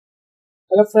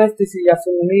Hello friends, this is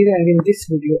Yasir and in this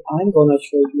video I'm gonna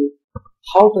show you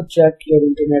how to check your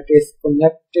internet is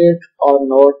connected or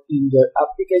not in your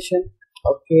application.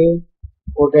 Okay,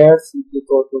 for that simply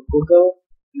go to Google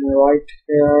and write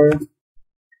here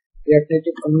React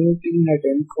Native Community Net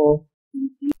Info.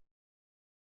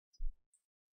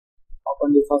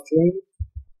 Open the first link.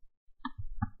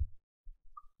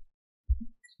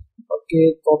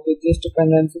 Okay, copy this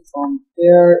dependency from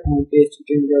there and paste it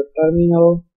in your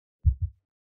terminal.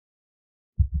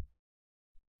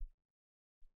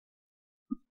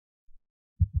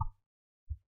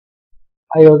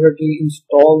 I already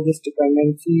installed this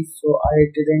dependency, so I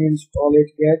didn't install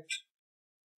it yet.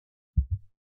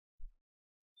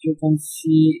 You can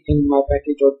see in my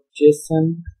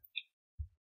package.json,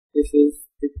 this is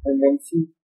the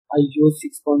dependency. I use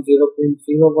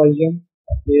 6.0.0 version.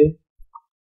 Okay.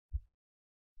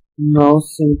 Now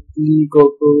simply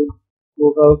go to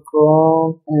Google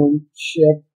Chrome and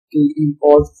check the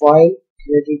import file.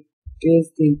 Here it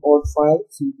is, the import file.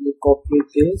 Simply copy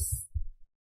this.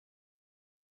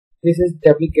 This is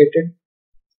duplicated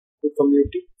to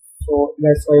community, so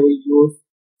that's why we use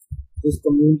this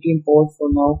community import for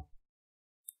now.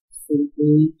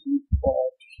 Simply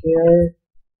import here.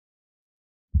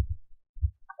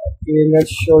 Okay,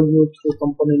 let's show you through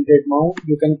componented mount.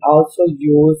 You can also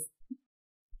use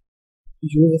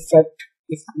effect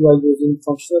if you are using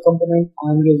functional component.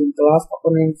 I'm using class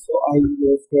component, so I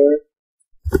use here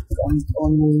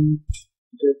componented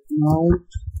mount.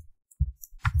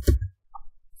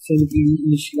 Simply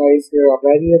initialize here a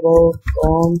variable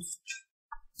const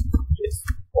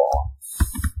response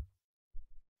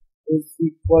is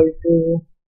equal to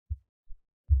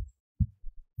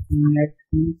net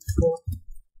info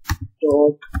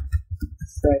dot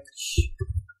fetch,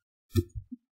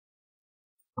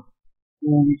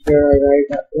 and here I write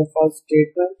a if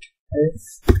statement as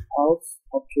else.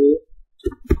 Okay,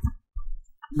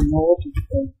 not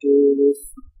equal to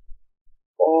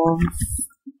response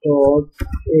dot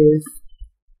is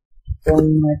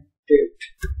connected.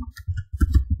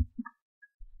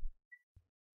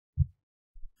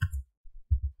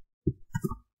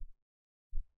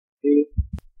 Okay,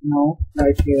 now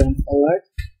right here and select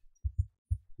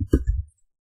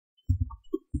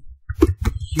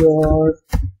your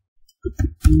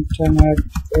internet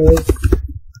is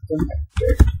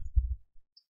connected.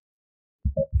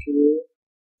 Okay,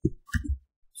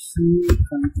 C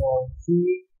control C.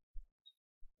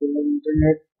 The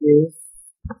internet is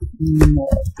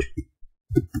not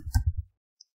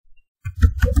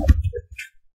connected.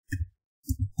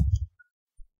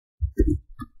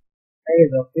 That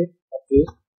is okay. Okay,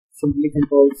 simply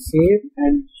control save,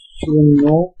 and you will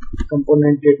know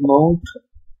componented mount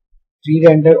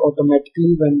re-render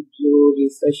automatically when you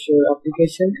refresh your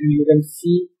application, and you can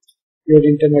see your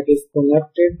internet is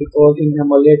connected because in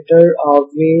emulator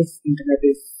always internet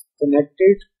is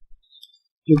connected.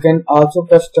 You can also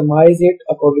customize it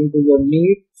according to your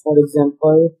need. For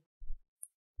example,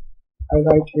 I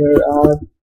write here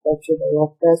capture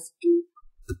opacity.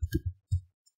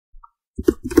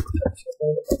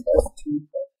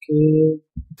 Okay,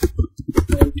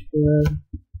 right here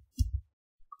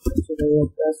capture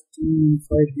opacity.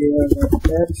 Inside here the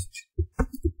text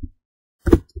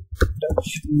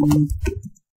touch me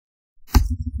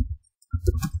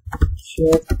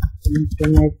check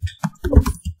internet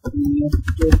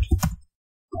connected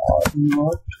or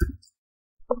not.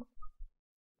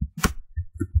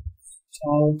 So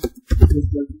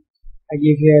I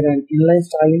give here an inline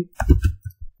styling,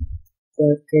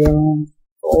 background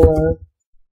color,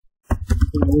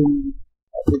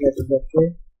 that is okay.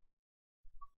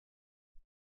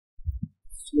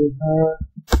 So here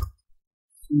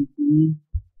simply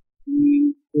name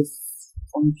this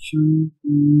function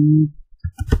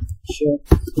check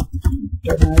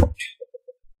internet.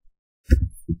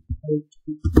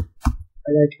 I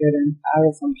write here an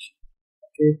arrow function.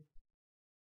 Okay,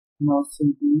 now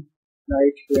simply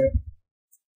write here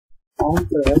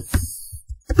press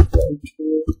equal to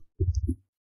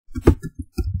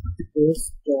this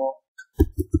dot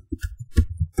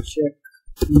check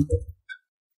input.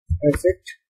 That's it.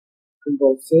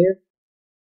 Control save.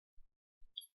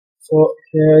 So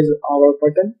here is our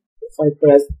button. If I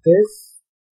press this,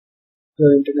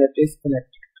 your internet is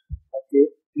connected. Okay,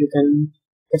 you can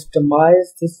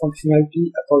customize this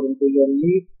functionality according to your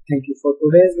need. Thank you for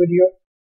today's video.